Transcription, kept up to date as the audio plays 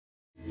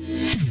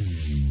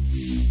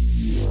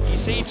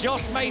see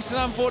Josh Mason,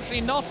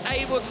 unfortunately, not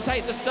able to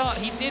take the start.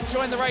 He did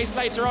join the race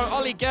later on.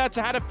 Ollie Goethe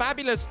had a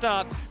fabulous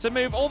start to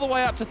move all the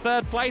way up to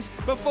third place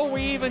before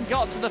we even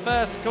got to the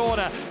first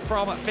corner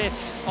from fifth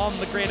on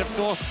the grid. Of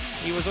course,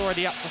 he was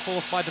already up to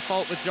fourth by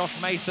default with Josh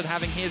Mason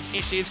having his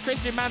issues.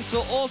 Christian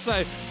Mansell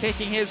also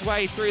picking his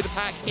way through the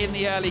pack in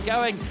the early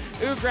going.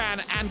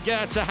 Ugran and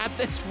Goethe had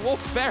this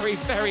very,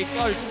 very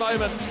close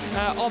moment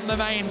on the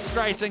main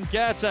straight, and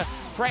Goethe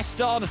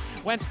pressed on,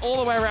 went all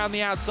the way around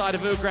the outside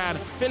of Ugran.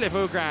 Philip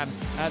Ugran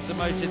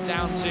demoted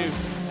down to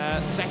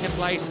second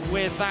place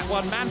with that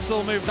one.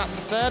 Mansell moved up to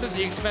third at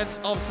the expense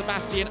of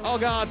Sebastian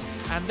Ogard,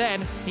 and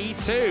then he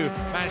too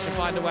managed to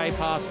find a way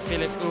past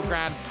Philip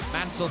Ugran.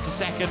 Mansell to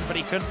second, but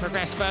he couldn't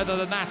progress further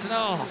than that. And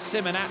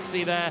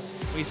Simonazzi there,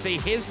 we see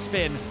his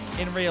spin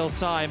in real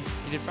time.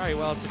 He did very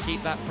well to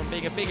keep that from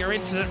being a bigger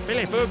incident.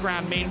 Philip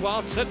Ugran,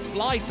 meanwhile, took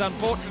flight,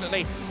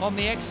 unfortunately, on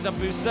the exit of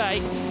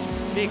Bousset.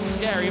 Big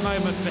scary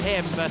moment for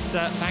him, but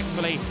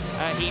thankfully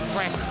he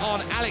pressed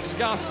on. Alex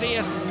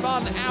Garcia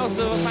spun out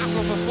of a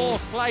battle for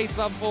fourth place,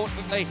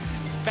 unfortunately.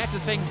 Better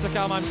things to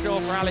come, I'm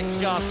sure, for Alex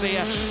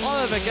Garcia.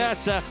 Oliver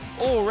Goethe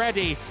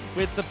already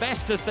with the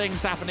best of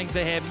things happening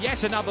to him.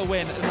 Yet another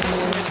win, a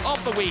single win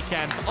of the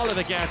weekend for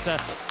Oliver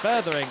Goethe,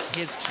 furthering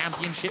his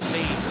championship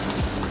lead.